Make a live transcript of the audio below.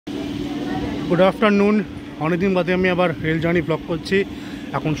Good afternoon. অনেকদিন বাদে আমি আবার রেল জার্নি ব্লগ করছি।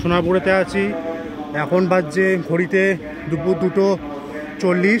 এখন সোনারপুরেতে আছি। এখন বাজছে ঘড়িতে দুপুর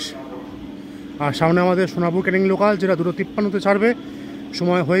 2:40 আর সামনে আমাদের সোনারপুর ক্যানিং লোকাল, যেটা 2:53-তে ছাড়বে।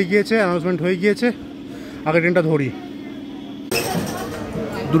 সময় হয়ে গিয়েছে, অ্যানাউন্সমেন্ট হয়ে গিয়েছে, আগে ট্রেনটা ধরি।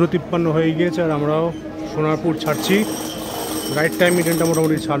 2:53 হয়ে গিয়েছে আর আমরাও সোনারপুর ছাড়ছি। রাইট টাইমে ট্রেনটা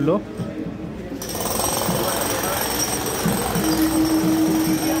মোটামুটি ছাড়লো।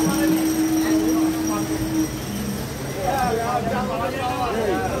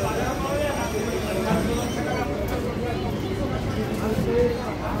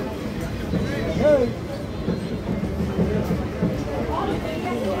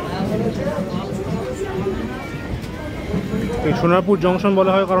 এই সোনারপুর জংশন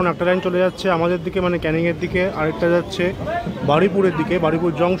বলা হয় কারণ একটা লাইন চলে যাচ্ছে আমাদের দিকে, মানে ক্যানিংয়ের দিকে, আরেকটা যাচ্ছে বারুইপুরের দিকে,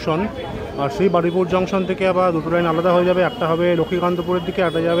 বারুইপুর জংশন। আর সেই বারুইপুর জংশন থেকে আবার দুটো লাইন আলাদা হয়ে যাবে, একটা হবে লক্ষ্মীকান্তপুরের দিকে,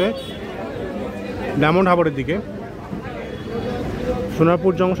 একটা যাবে ডায়মন্ড হারবারের দিকে।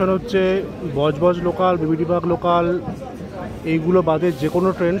 সোনারপুর জংশন হচ্ছে বজবজ লোকাল, বিবিডিবাগ লোকাল, এইগুলো বাদে যে কোনো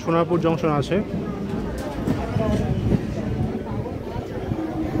ট্রেন সোনারপুর জংশন আছে।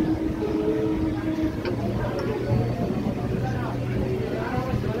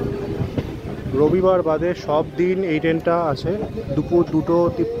 রবিবার বাদে সব দিন এই ট্রেনটা আছে। দুপুর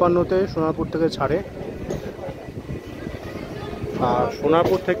 2:53-তে সোনারপুর থেকে ছাড়ে। আর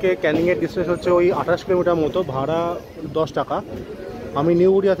সোনারপুর থেকে ক্যানিংয়ের ডিস্টেন্স হচ্ছে ওই 28 কিলোমিটার মতো, ভাড়া 10 টাকা। আমি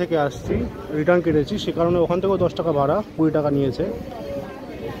নিউ উড়িয়া থেকে আসছি, রিটার্ন কেটেছি, সে কারণে ওখান থেকেও 10 টাকা ভাড়া, 20 টাকা নিয়েছে।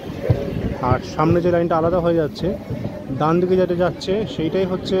 আর সামনে যে লাইনটা আলাদা হয়ে যাচ্ছে, ডান দিকে যেটা যাচ্ছে সেইটাই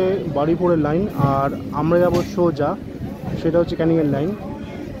হচ্ছে বারুইপুরের লাইন, আর আমরা যাবো সোজা, সেটা হচ্ছে ক্যানিংয়ের লাইন।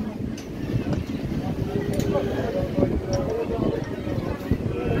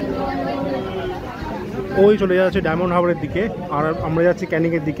 ওই চলে যাচ্ছে ডায়মন্ড হারবারের দিকে, আর আমরা যাচ্ছি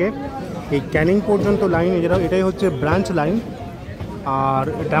ক্যানিংয়ের দিকে। এই ক্যানিং পর্যন্ত লাইন এটাই হচ্ছে ব্রাঞ্চ লাইন, আর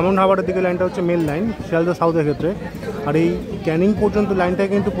ডায়মন্ড হারবারের দিকে লাইনটা হচ্ছে মেন লাইন শিয়ালদা সাউথের ক্ষেত্রে। আর এই ক্যানিং পর্যন্ত লাইনটা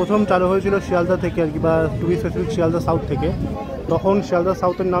কিন্তু প্রথম চালু হয়েছিল শিয়ালদা থেকে আর কি, বা two B specific Sealdah south থেকে। তখন শিয়ালদা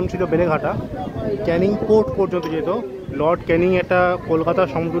সাউথের নাম ছিল বেলেঘাটা। ক্যানিং পোর্ট পর্যন্ত যেত। লর্ড ক্যানিং একটা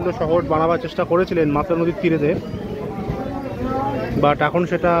কলকাতার সমতুল্য শহর বানাবার চেষ্টা করেছিলেন মাতলা নদীর তীরেতে, বাট এখন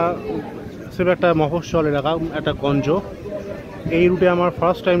সেটা সেটা একটা মফস্বল এলাকা, একটা গঞ্জ। এই রুটে আমার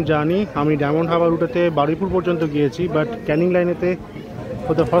ফার্স্ট টাইম জার্নি। আমি ডায়মন্ড হারবার রুটেতে বারুইপুর পর্যন্ত গিয়েছি, বাট ক্যানিং লাইনেতে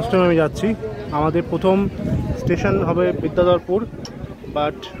হয়তো ফার্স্ট টাইম আমি যাচ্ছি। আমাদের প্রথম স্টেশন হবে বিদ্যাধরপুর,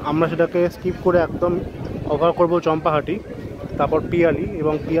 বাট আমরা সেটাকে স্কিপ করে একদম কভার করব চম্পাহাটি, তারপর পিয়ালি,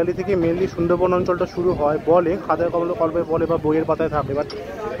 এবং পিয়ালি থেকে মেনলি সুন্দরবন অঞ্চলটা শুরু হয় বলে, খাতায় কলমে কলমে বলে বা বইয়ের পাতায় থাকে, বাট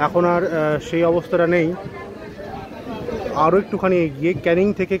এখন আর সেই অবস্থাটা নেই। আরও একটুখানি এগিয়ে ক্যানিং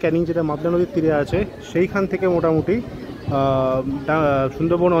থেকে, ক্যানিং যেটা মাতলা নদীর তীরে আছে, সেইখান থেকে মোটামুটি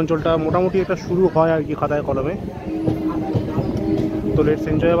সুন্দরবন অঞ্চলটা মোটামুটি একটা শুরু হয় আর কি, খাতায় কলমে। তো লেটস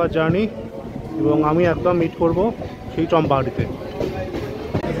এনজয় আওয়ার জার্নি, এবং আমি একদম মিট করব সেই চম্পাহাটিতে।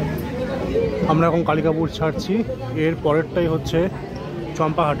 আমরা এখন কালিকাপুর ছাড়ছি, এর পরেরটাই হচ্ছে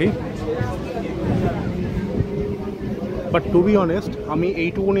Champahati. But two be honest, আমি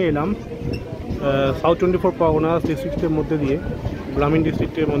এইটুকুনি এলাম সাউথ 24 পারগনাস ডিস্ট্রিক্টের মধ্যে দিয়ে, গ্রামীণ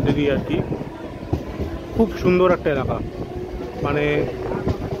ডিস্ট্রিক্টের মধ্যে দিয়ে আর কি। খুব সুন্দর একটা এলাকা, মানে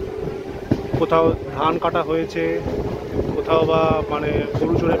কোথাও ধান কাটা হয়েছে, কোথাও বা মানে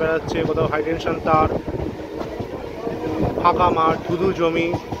গরু চড়ে বেড়াচ্ছে, কোথাও হাই টেনশন তার, ফাঁকা মাঠ, ধুধু জমি,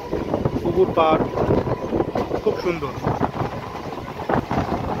 পুকুর পাড়, খুব সুন্দর।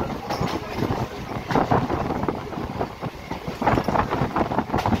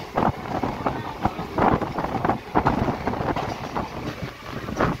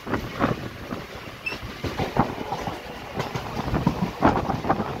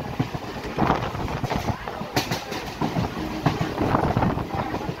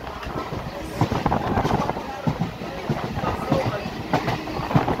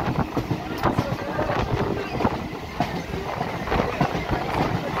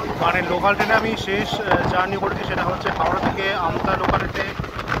 মানে লোকাল ট্রেনে আমি শেষ জার্নি করেছি সেটা হচ্ছে হাওড়া থেকে আমতা লোকালেতে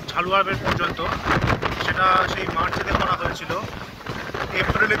ঝালুয়ারবেল পর্যন্ত। সেটা সেই মার্চেতে করা হয়েছিল,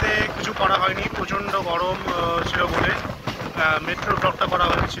 এপ্রিলেতে কিছু করা হয়নি, প্রচণ্ড গরম ছিল বলে মেট্রো ব্লকটা করা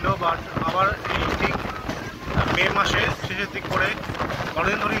হয়েছিল। বাট আবার এই ঠিক মে মাসে শেষের দিক করে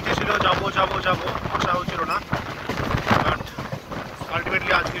অনেকদিন ধরে ইচ্ছে ছিল যাবো যাবো যাবো, আশা হচ্ছিল না, বাট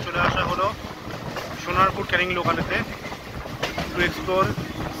আলটিমেটলি আজকে চলে আসা হলো Sonarpur Canning লোকালেতে to explore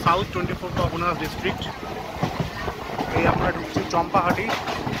south 24 Parganas district. এই আমরা ঢুকছি চম্পাহাটি।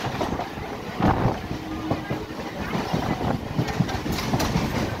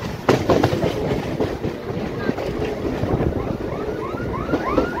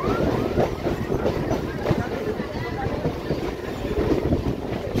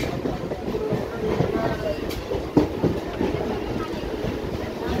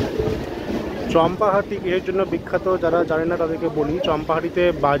 চম্পাহাটি এর জন্য বিখ্যাত, যারা জানে না তাদেরকে বলি। চম্পাহাটিতে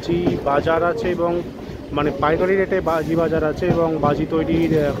বাজি বাজার আছে এবং মানে পাইকারি রেটে বাজি বাজার আছে এবং বাজি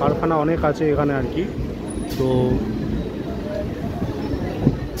তৈরির কারখানা অনেক আছে এখানে আর কি। তো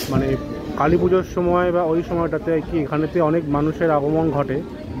মানে কালী পুজোর সময় বা ওই সময়টাতে আর কি এখানেতে অনেক মানুষের আগমন ঘটে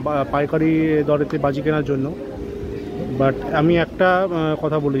পাইকারি দরেতে বাজি কেনার জন্য। বাট আমি একটা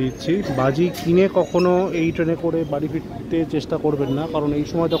কথা বলে দিচ্ছি, বাজি কিনে কখনো এই ট্রেনে করে বাড়ি ফিরতে চেষ্টা করবেন না, কারণ এই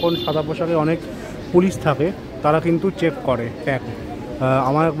সময় তখন সাদা পোশাকে অনেক পুলিশ থাকে, তারা কিন্তু চেক করে ট্যাগ।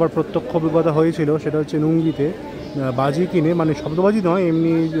 আমার একবার প্রত্যক্ষ অভিজ্ঞতা হয়েছিল, সেটা হচ্ছে নুঙ্গিতে বাজি কিনে, মানে শব্দবাজি নয়,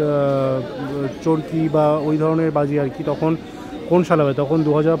 এমনি চরকি বা ওই ধরনের বাজি আর কি। তখন কোন সাল হবে, তখন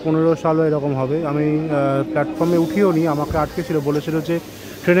 2015 সাল এরকম হবে। আমি প্ল্যাটফর্মে উঠিও নি, আমাকে আটকে ছিল, বলেছিল যে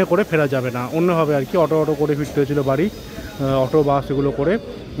ট্রেনে করে ফেরা যাবে না, অন্যভাবে আর কি অটো করে ফিরতে হয়েছিল বাড়ি, অটো বাস এগুলো করে।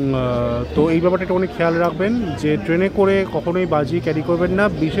 তো এই ব্যাপারটা একটুখানি খেয়াল রাখবেন যে ট্রেনে করে কখনোই বাজি ক্যারি করবেন না,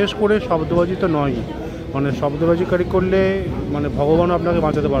 বিশেষ করে শব্দবাজি তো নয়, মানে শব্দবাজি ক্যারি করলে মানে ভগবানও আপনাকে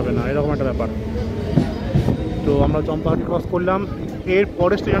বাঁচাতে পারবে না, এরকম একটা ব্যাপার। তো আমরা চম্পাহাটি ক্রস করলাম, এর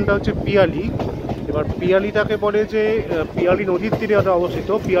পরের স্টেশনটা হচ্ছে পিয়ালি। এবার পিয়ালিটাকে বলে যে পিয়ালি নদীর তীরে অবস্থিত।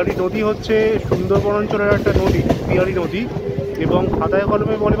 পিয়ালি নদী হচ্ছে সুন্দরবন অঞ্চলের একটা নদী, পিয়ালি নদী, এবং খাতায়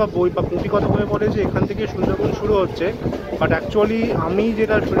কলমে বলে বা বই বা পুঁথি কথায় বলে যে এখান থেকে সুন্দরবন শুরু হচ্ছে। বাট অ্যাকচুয়ালি আমি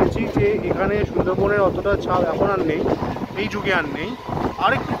যেটা শুনেছি যে এখানে সুন্দরবনের অতটা ছাপ এখন আর নেই, এই যুগে আর নেই।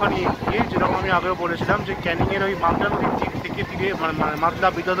 আরেকটুখানি এগিয়ে, যেরকম আমি আগেও বলেছিলাম, যে ক্যানিংয়ের ওই মাতলা নদীর দিক থেকে তীরে মানে মাতলা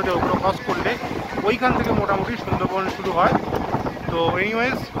বিদ্যাধরে ওগুলো ক্রস করলে ওইখান থেকে মোটামুটি সুন্দরবন শুরু হয়। তো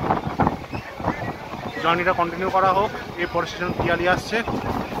এনিওয়েজ জার্নিটা কন্টিনিউ করা হোক। এরপর স্টেশন পিয়ালি আসছে।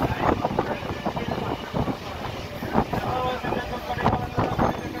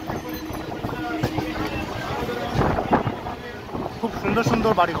 খুব সুন্দর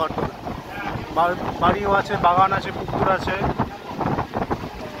সুন্দর বাড়িঘর, বাড়িও আছে, বাগান আছে, পুকুর আছে।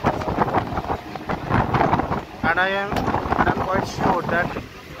 and I'm quite sure that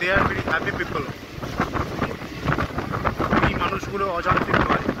they are very happy people. এই মানুষগুলো অযান্ত্রিক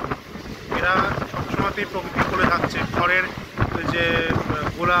নয়, এরা সবসময়তেই প্রকৃতির কোলে থাকছে। ঘরের যে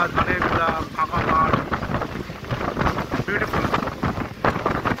গোলা, ধানের গোলা, ফাঁকা মাঠ, বিউটিফুল।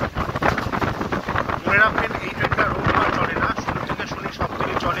 মনে রাখবেন এই ট্রেনটা রোববার চলে না, শনি থেকে শনি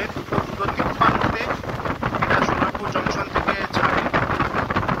সপ্তাহে চলে। 2:53-তে এটা সোনারপুর জংশন থেকে ছাড়ে।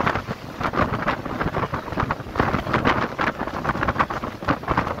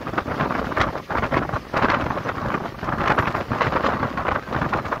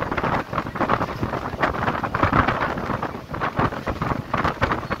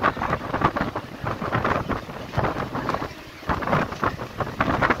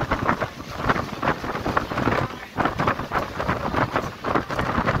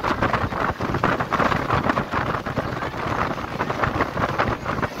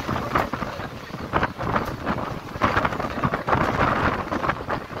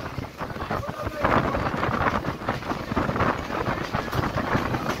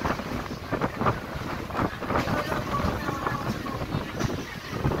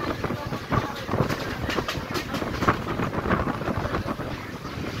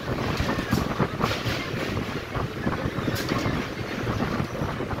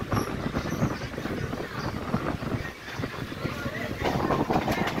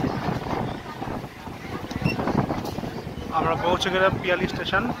 আমরা পৌঁছে গেলাম পিয়ালি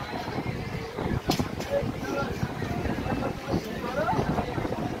স্টেশন।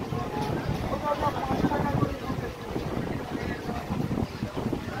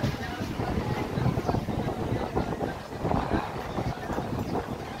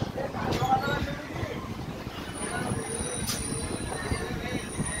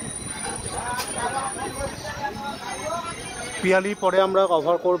 পিয়ালি পরে আমরা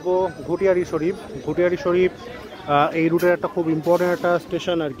কভার করব ঘুটিয়ারি শরীফ। ঘুটিয়ারি শরীফ এই রুটের একটা খুব ইম্পর্ট্যান্ট একটা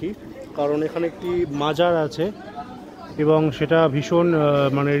স্টেশন আর কি, কারণ এখানে একটি মাজার আছে এবং সেটা ভীষণ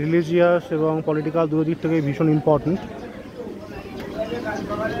মানে রিলিজিয়াস এবং পলিটিক্যাল দুটো দিক থেকে ভীষণ ইম্পর্ট্যান্ট।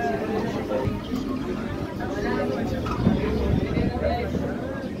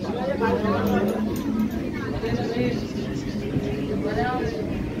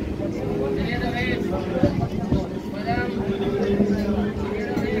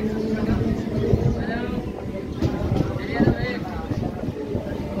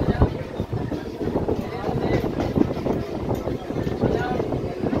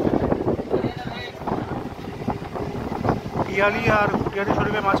 পিয়ালি আর ঘুটিয়ারি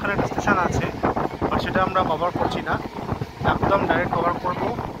শরীফের মাঝখানে একটা স্টেশন আছে, বাট সেটা আমরা কভার করছি না, একদম ডাইরেক্ট কভার করবো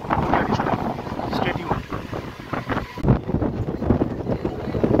ঘুটিয়ারি শরীফ। Stay tune.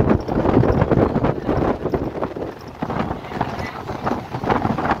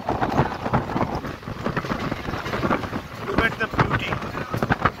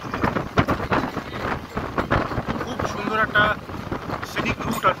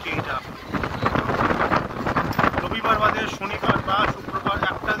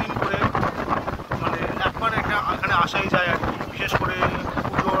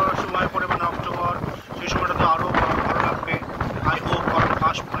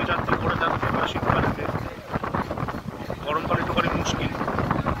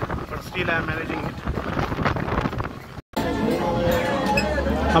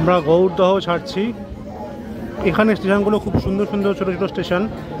 আমরা গৌরদহ ছাড়ছি। এখানে স্টেশনগুলো খুব সুন্দর সুন্দর ছোটো ছোটো স্টেশন,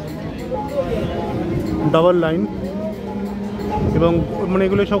 ডাবল লাইন, এবং মানে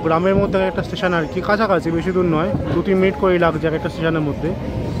এগুলো সব গ্রামের মধ্যে একটা স্টেশন আর কি, কাছাকাছি, বেশি দূর নয়, 2-3 মিনিট করেই লাগছে একটা স্টেশনের মধ্যে।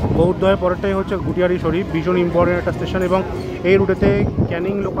 গৌরদহের পরেরটাই হচ্ছে গুটিয়ারি শরীফ, ভীষণ ইম্পর্টেন্ট একটা স্টেশন, এবং এই রুটেতে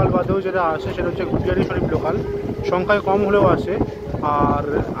ক্যানিং লোকাল বাদেও যেটা আসে সেটা হচ্ছে গুটিয়ারি শরীফ লোকাল, সংখ্যায় কম হলেও আসে। আর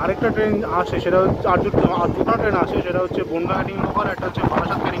আরেকটা ট্রেন আসে, সেটা হচ্ছে আর দুটো ট্রেন আসে, সেটা হচ্ছে বনগাঁ ক্যানিং লোকাল, একটা হচ্ছে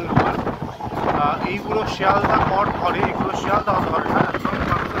বারাসাত ক্যানিং লোকাল। এইগুলো শিয়ালদা কট ধরে, এগুলো শিয়ালদা ধরে না, একদম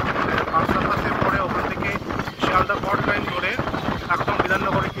পাঁচটাতে পরে ওখান থেকে শিয়ালদা কট লাইন ধরে একদম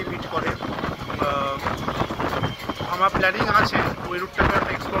বিধাননগরে গিয়ে রিচ করে। আমার প্ল্যানিং আছে ওই রুটটাকে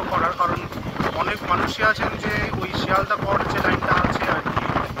একটা এক্সপ্লোর করার, কারণ অনেক মানুষই আছেন যে ওই শিয়ালদা কট যে লাইনটা আছে আর কি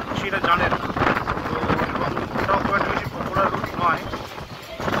সেটা জানেন, তো এবং ওটাও খুব একটা বেশি পপুলার রুট নয়,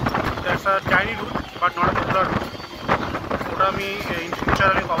 that's a tiny root but not a popular root, ওটা আমি ইন ফিউচার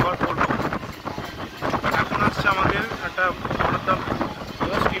আমি কভার করবো। এখন আসছে আমাদের একটা one of the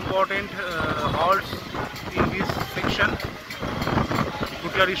most important হল্টস in this section,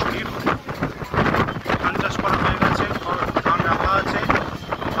 গুটিয়ারি শরীফ। ধান চাষ করা হয়ে গেছে, ধান রাখা আছে,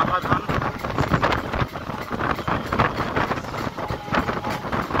 পাকা ধান।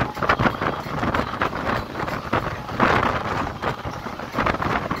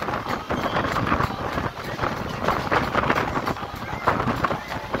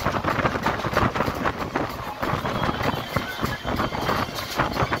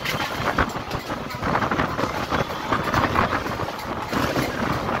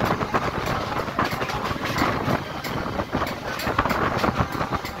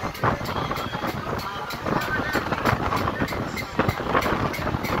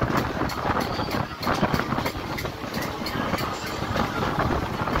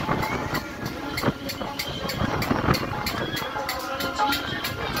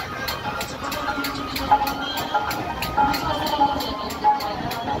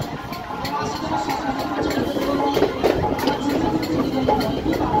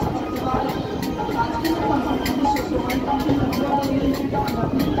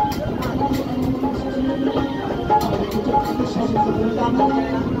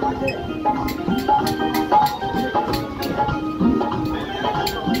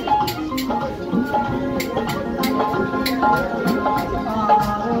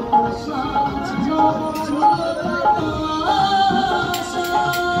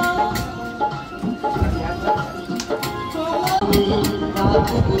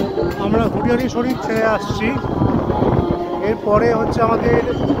 আমরা গুটিয়ারি শরীফ ছেড়ে আসছি, এরপরে হচ্ছে আমাদের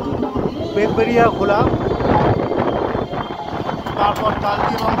বেলবেরিয়া ঘোলা, তারপর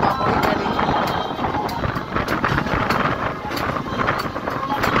তালদি এবং তারপরে ক্যানিং।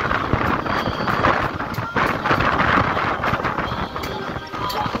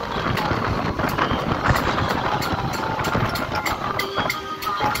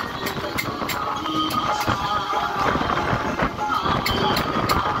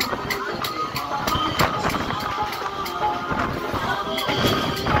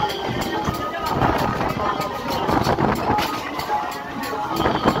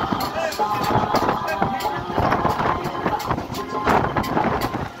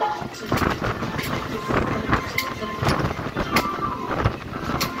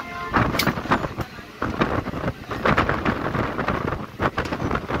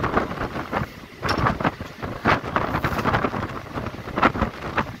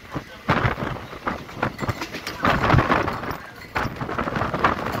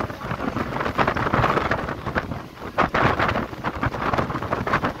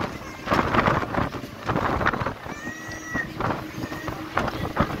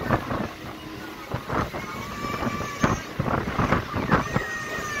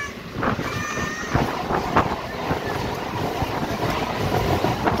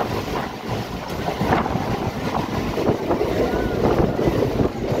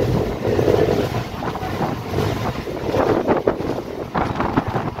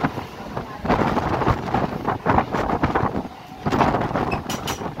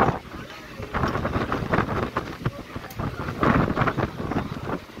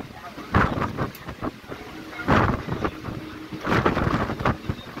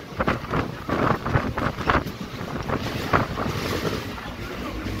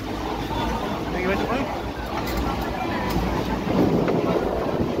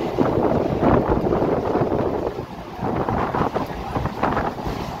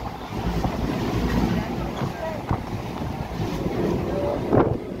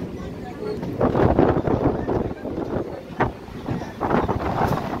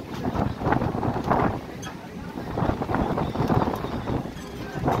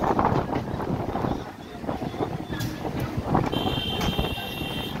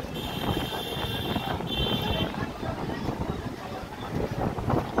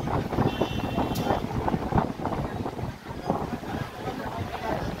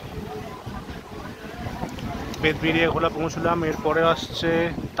 বেদবেরিয়া ঘোলা পৌঁছলাম। এরপরে আসছে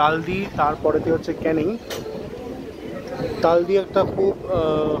তালদি, তারপরেতে হচ্ছে ক্যানিং। তালদি একটা খুব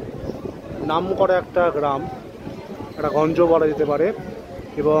নাম করা একটা গ্রাম, একটা গঞ্জ বলা যেতে পারে,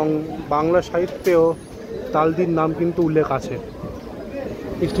 এবং বাংলা সাহিত্যেও তালদির নাম কিন্তু উল্লেখ আছে।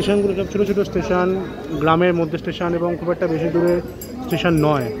 এই স্টেশনগুলো সব ছোটো ছোটো স্টেশন, গ্রামের মধ্যে স্টেশন, এবং খুব একটা বেশি দূরে স্টেশন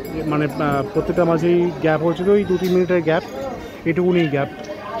নয়, মানে প্রত্যেকটা মাঝেই গ্যাপ হচ্ছে তো ওই 2-3 মিনিটের গ্যাপ, এটুকুনি গ্যাপ।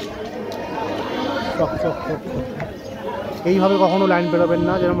 এইভাবে কখনো লাইন পেরোবেন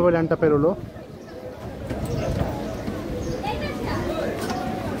না যেরকমভাবে লাইনটা পেরোলো।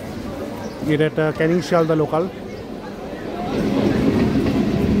 এটা একটা ক্যানিং শিয়ালদা লোকাল।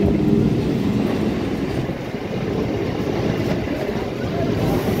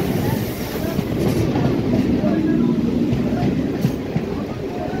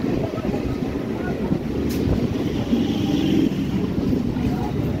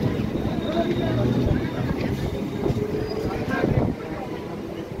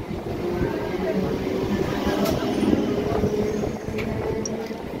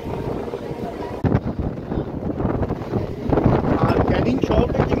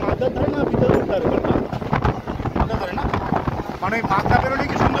 মানে মাথা বেরোলে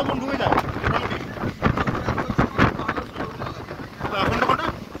কি সুন্দরবন ঢুকে যায় এখন কোনটা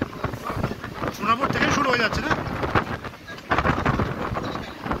সোনারপুর থেকে শুরু হয়ে যাচ্ছে না?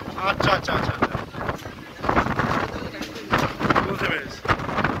 আচ্ছা আচ্ছা আচ্ছা, বুঝতে পেরেছি।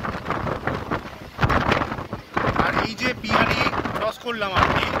 আর এই যে বিহারি ক্রস করলাম আর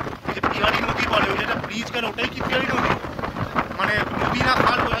কি, এই যে বিহারি নদী বলে, ওই যেটা ব্রিজ গেল ওটাই কি বিহারি নদী? মানে নদী না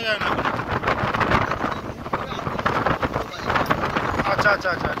খাল বোঝা যায় না। আচ্ছা আচ্ছা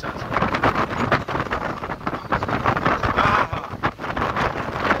আচ্ছা আচ্ছা আচ্ছা, হ্যাঁ হ্যাঁ,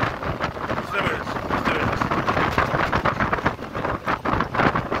 বুঝতে পেরেছি বুঝতে পেরেছি।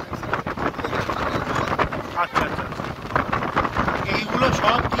 আচ্ছা আচ্ছা, এইগুলো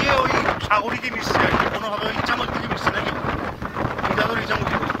সব দিয়ে ওই সাগরিকে মিশছে আর কি, কোনোভাবে ওই ইচ্ছামত থেকে মিশছে নাকি? এটা তো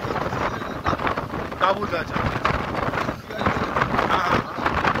ইচ্ছামতি কাবুল। আচ্ছা হ্যাঁ হ্যাঁ,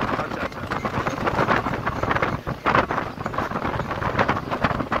 আচ্ছা আচ্ছা।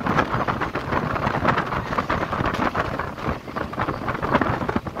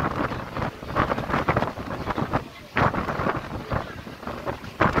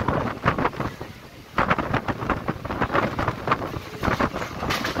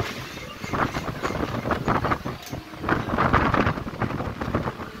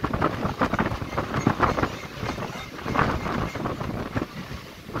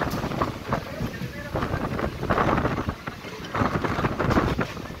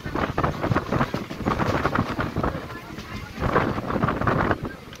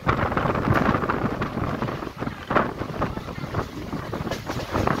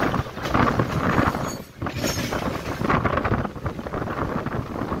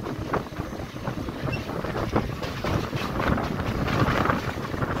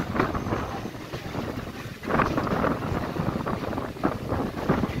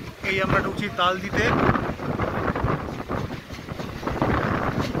 এই আমরা ঢুকছি তালদিতে।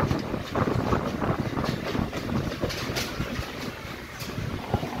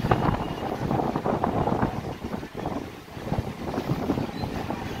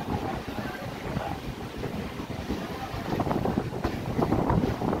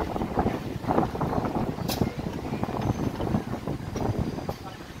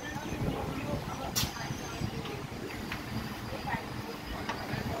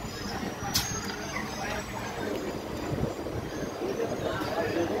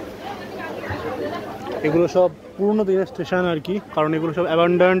 এগুলো সব পুরনো দিনের স্টেশন আর কি, কারণ এগুলো সব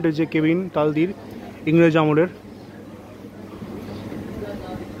অ্যাবান্ডান্ট যে কেবিন তালদির ইংরেজ আমলের।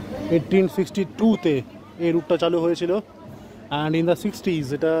 1862-তে এই রুটটা চালু হয়েছিল, অ্যান্ড ইন দ্য 60s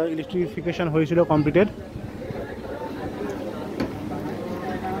এটা ইলেকট্রিফিকেশান হয়েছিল কমপ্লিটেড।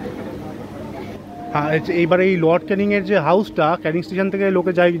 হ্যাঁ, এইবার এই লর্ড ক্যানিংয়ের যে হাউসটা, ক্যানিং স্টেশন থেকে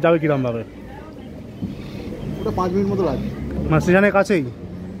লোকে যাবে কিরমভাবে? ওটা 5 মিনিট মতো লাগে, মানে স্টেশনের কাছেই।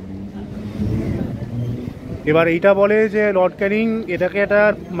 এবার এইটা বলে যে লর্ড ক্যানিং এটাকে একটা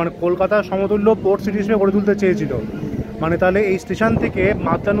মানে কলকাতার সমতুল্য পোর্ট সিটি হিসেবে গড়ে তুলতে চেয়েছিল। মানে তাহলে এই স্টেশন থেকে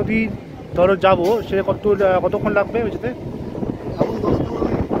মাতলা নদী ধরো যাবো, সে কতক্ষণ লাগবে যেতে?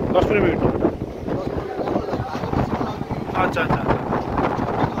 10-15 মিনিট। আচ্ছা আচ্ছা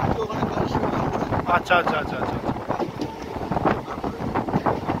আচ্ছা আচ্ছা আচ্ছা আচ্ছা।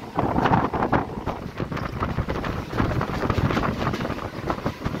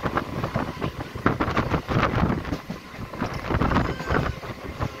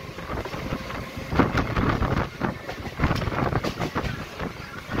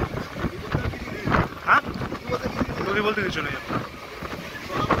 যদি বলতে কিছু নেই আপনার।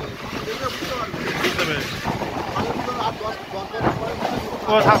 বুঝতে পেরেছি।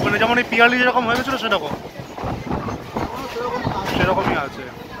 ও থাকবে না, যেমন এই পিয়ালি যেরকম হয়ে গেছিলো সেরকম সেরকমই আছে।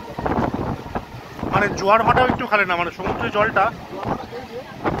 মানে জোয়ার ভাটাও একটু খালে না, মানে সমুদ্রের জলটা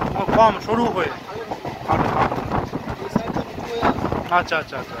কম সরু হয়ে। আচ্ছা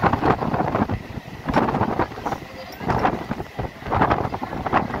আচ্ছা আচ্ছা।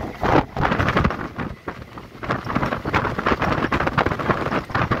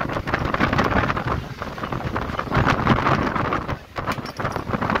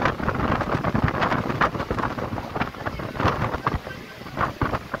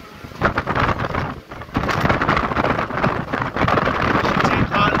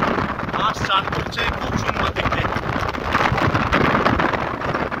 খুব সুন্দর দেখতে।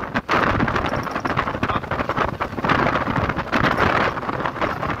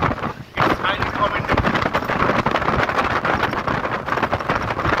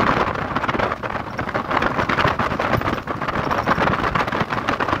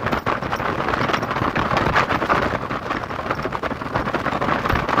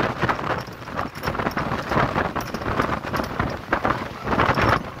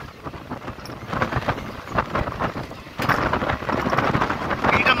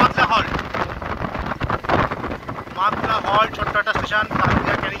 মাতলা হল ছোট্ট একটা স্টেশন,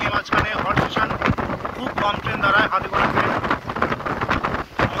 তালদিয়া ক্যানিংয়ের মাঝখানে হল স্টেশন। খুব কম ট্রেন দাঁড়ায়, হাতে গোনা ট্রেন।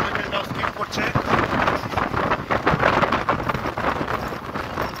 আমাদের ট্রেনটাও স্কিপ করছে।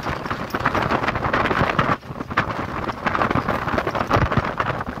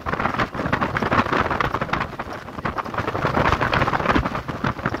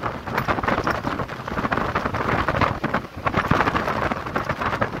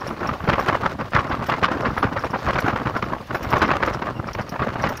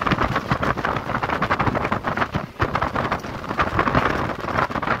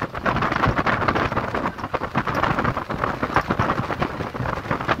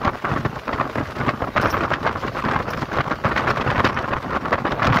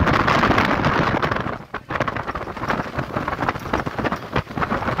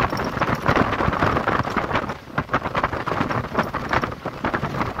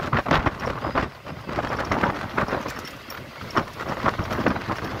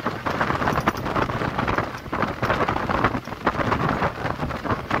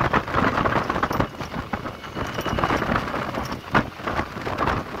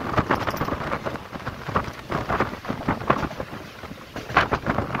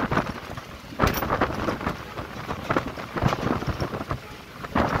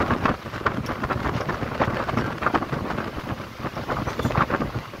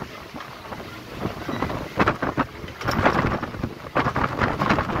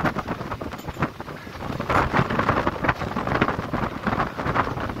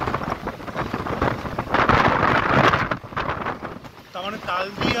 মানে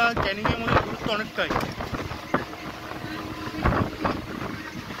তালদিয়া ক্যানিংয়ের মধ্যে দূরত্ব অনেকটাই,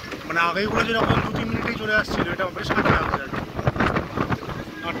 মানে আগেগুলো যেরকম 2-3 মিনিটেই চলে আসছিল, এটা বেশ কাছে আসছে আর কি,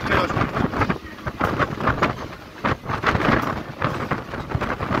 8 থেকে 10 মিনিট।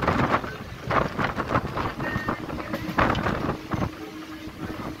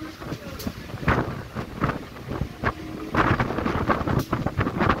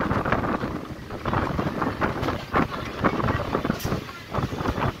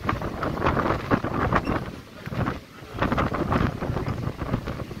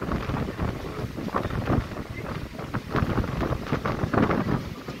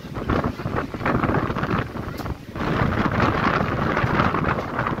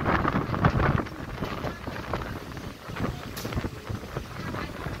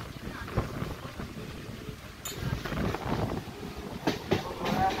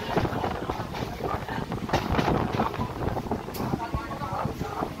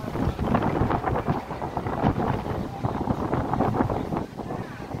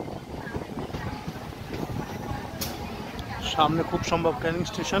 সামনে খুব সম্ভব ক্যানিং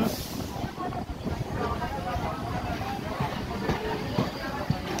স্টেশন।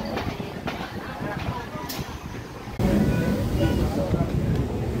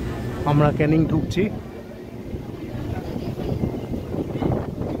 আমরা ক্যানিং ঢুকছি।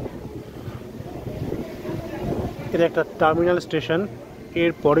 এটা একটা টার্মিনাল স্টেশন,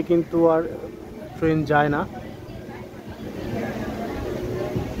 এরপরে কিন্তু আর ট্রেন যায় না।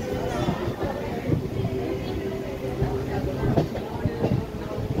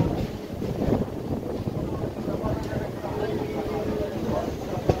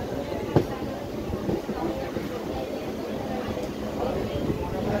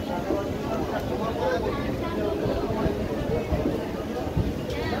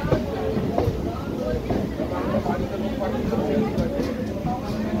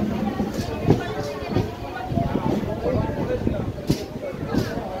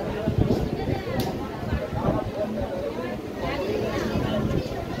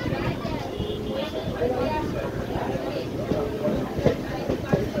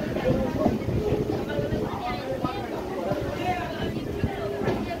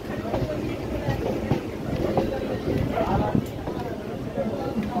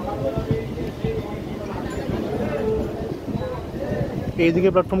 এইদিকে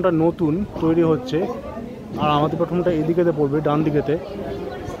প্ল্যাটফর্মটা নতুন তৈরি হচ্ছে, আর আমাদের প্ল্যাটফর্মটা এদিকেতে পড়বে, ডান দিকেতে।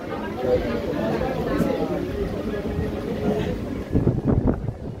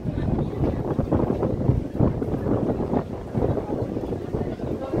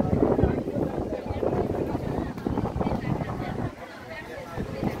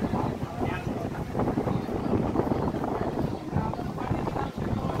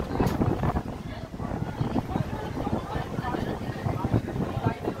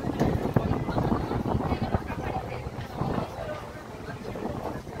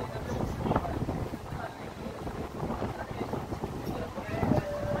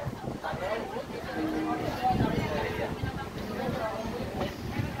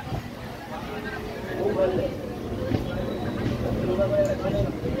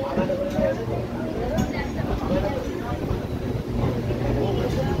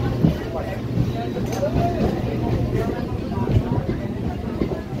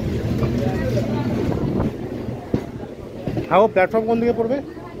 হ্যাঁ, ও প্ল্যাটফর্ম কোন দিকে পড়বে?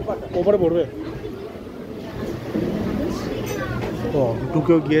 ওপরে পড়বে। ও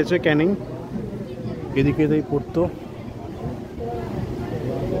ঢুকেও গিয়েছে ক্যানিং, এদিকে এদিকে পড়তো।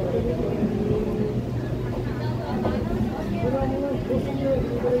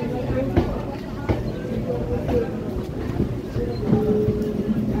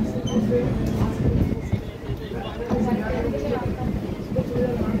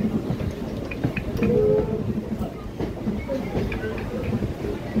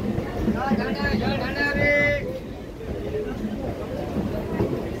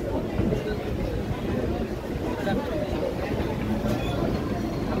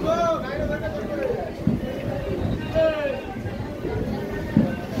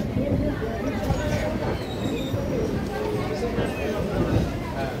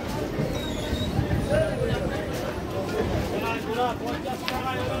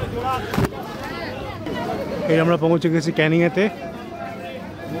 এই আমরা পৌঁছে গেছি ক্যানিংয়েতে।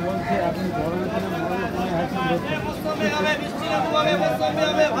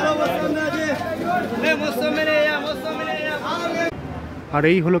 আর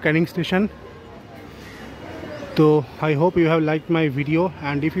এই হলো ক্যানিং স্টেশন। তো I hope you have liked my video,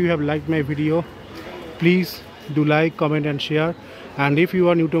 and if you have liked my video, please do like, comment and share, and if you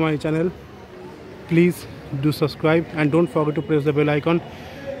are new to my channel, please do subscribe and don't forget to press the bell icon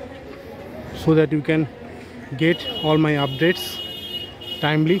so that you can get all my updates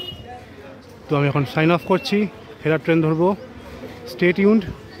timely. তো আমি এখন sign of করছি, ফেরার train ধরবো। Stay tuned,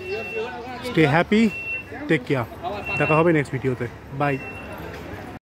 stay happy, take care. দেখা হবে next ভিডিওতে। By.